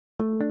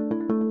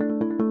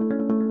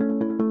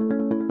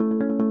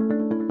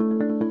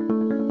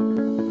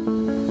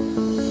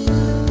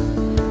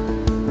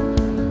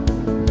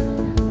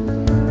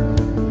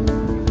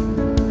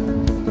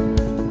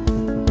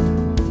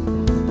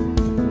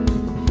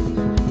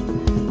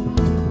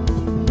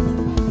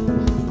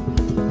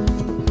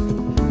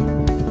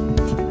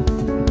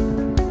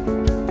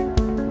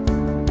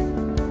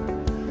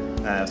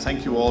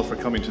thank you all for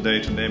coming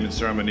today to the naming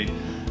ceremony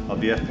of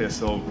the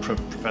FPSO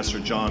Professor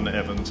John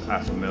Evans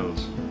Atta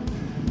Mills.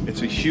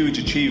 It's a huge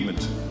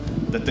achievement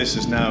that this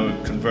is now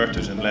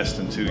converted in less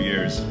than 2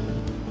 years.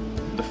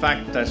 The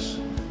fact that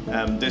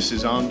this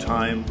is on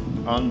time,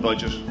 on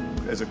budget,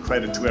 is a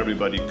credit to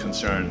everybody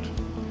concerned.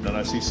 And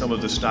I see some of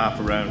the staff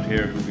around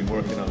here who've been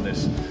working on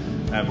this.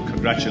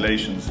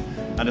 Congratulations.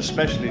 And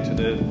especially to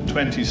the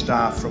 20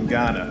 staff from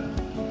Ghana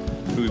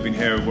who've been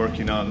here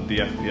working on the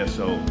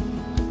FPSO.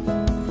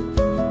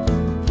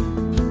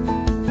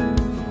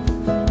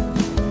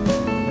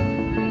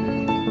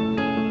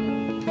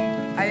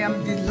 I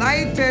am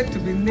delighted to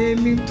be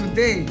naming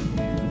today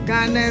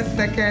Ghana's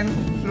second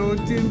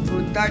floating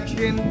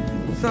production,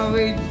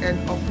 storage and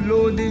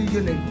offloading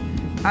unit,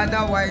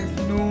 otherwise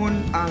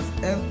known as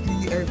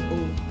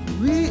FPSO.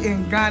 We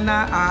in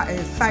Ghana are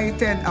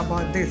excited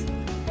about this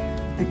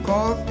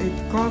because it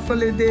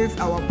consolidates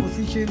our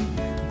position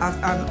as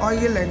an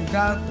oil and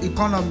gas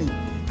economy.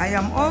 I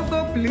am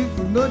also pleased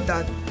to note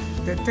that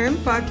the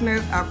 10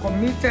 partners are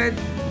committed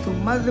to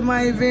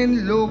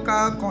maximizing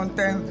local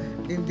content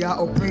in their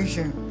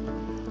operation.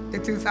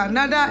 It is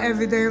another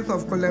evidence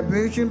of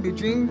collaboration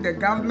between the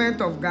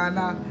government of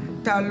Ghana,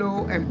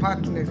 Tullow and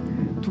partners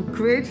to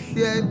create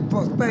shared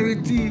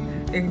prosperity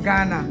in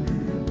Ghana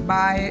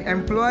by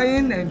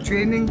employing and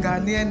training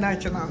Ghanaian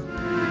nationals.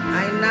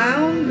 I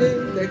now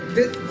name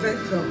this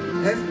vessel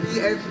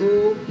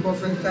FPSO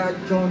Professor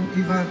John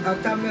Evans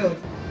Atta Mills.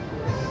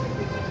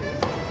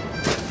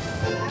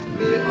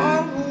 May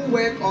all who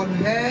work on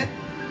her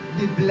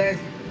be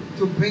blessed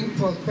to bring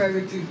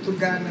prosperity to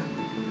Ghana.